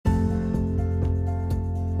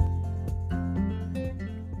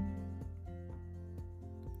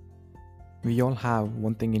We all have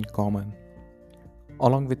one thing in common.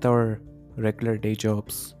 Along with our regular day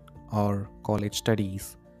jobs or college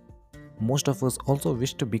studies, most of us also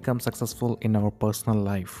wish to become successful in our personal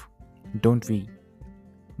life, don't we?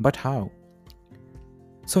 But how?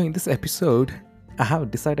 So, in this episode, I have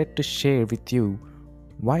decided to share with you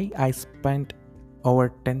why I spent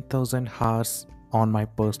over 10,000 hours on my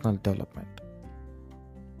personal development,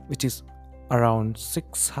 which is around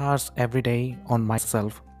 6 hours every day on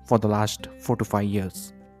myself for the last 4 to 5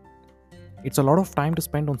 years. It's a lot of time to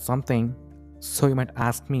spend on something, so you might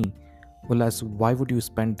ask me, well, as why would you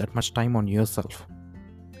spend that much time on yourself?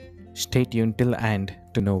 Stay tuned till the end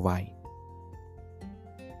to know why.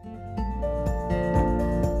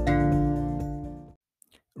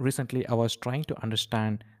 Recently, I was trying to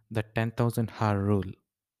understand the 10,000 hour rule.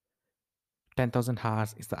 10,000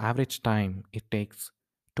 hours is the average time it takes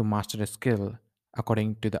to master a skill,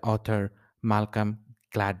 according to the author Malcolm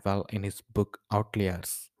Gladwell in his book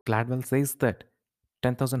Outliers. Gladwell says that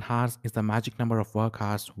 10,000 hours is the magic number of work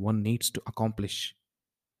hours one needs to accomplish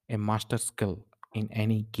a master skill in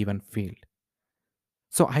any given field.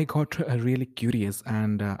 So I got really curious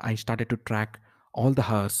and I started to track all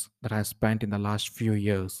the hours that I spent in the last few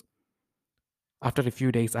years. After a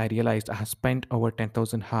few days, I realized I have spent over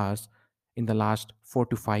 10,000 hours in the last 4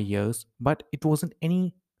 to 5 years, but it wasn't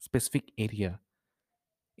any specific area.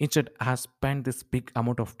 Instead, I have spent this big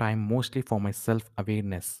amount of time mostly for my self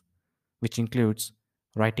awareness, which includes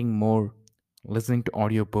writing more, listening to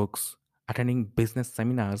audiobooks, attending business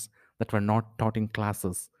seminars that were not taught in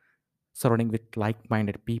classes, surrounding with like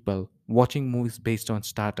minded people, watching movies based on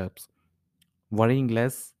startups, worrying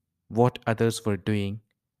less what others were doing,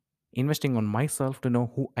 investing on myself to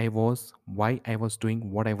know who I was, why I was doing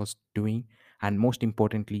what I was doing, and most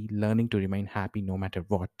importantly, learning to remain happy no matter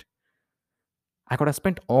what. I could have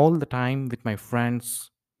spent all the time with my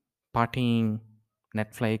friends, partying,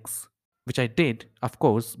 Netflix, which I did, of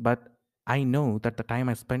course, but I know that the time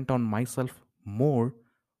I spent on myself more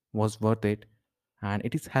was worth it, and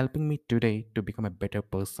it is helping me today to become a better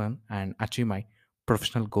person and achieve my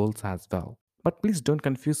professional goals as well. But please don't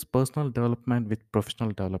confuse personal development with professional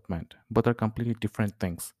development. Both are completely different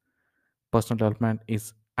things. Personal development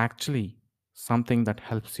is actually something that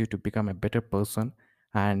helps you to become a better person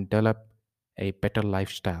and develop a better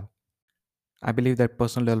lifestyle. I believe that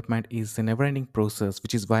personal development is a never ending process,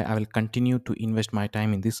 which is why I will continue to invest my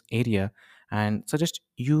time in this area and suggest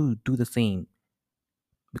you do the same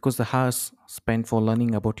because the hours spent for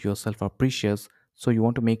learning about yourself are precious, so you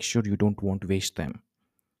want to make sure you don't want to waste them.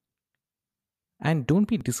 And don't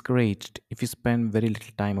be discouraged if you spend very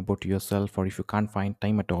little time about yourself or if you can't find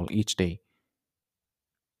time at all each day.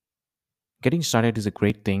 Getting started is a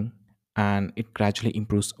great thing and it gradually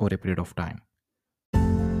improves over a period of time.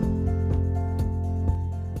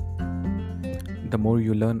 The more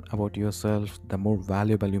you learn about yourself, the more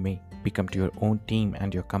valuable you may become to your own team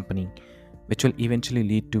and your company, which will eventually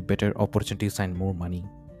lead to better opportunities and more money.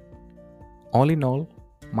 All in all,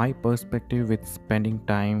 my perspective with spending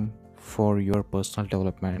time for your personal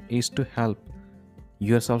development is to help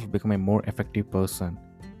yourself become a more effective person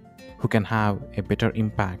who can have a better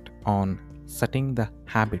impact on setting the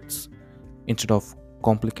habits instead of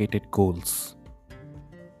complicated goals.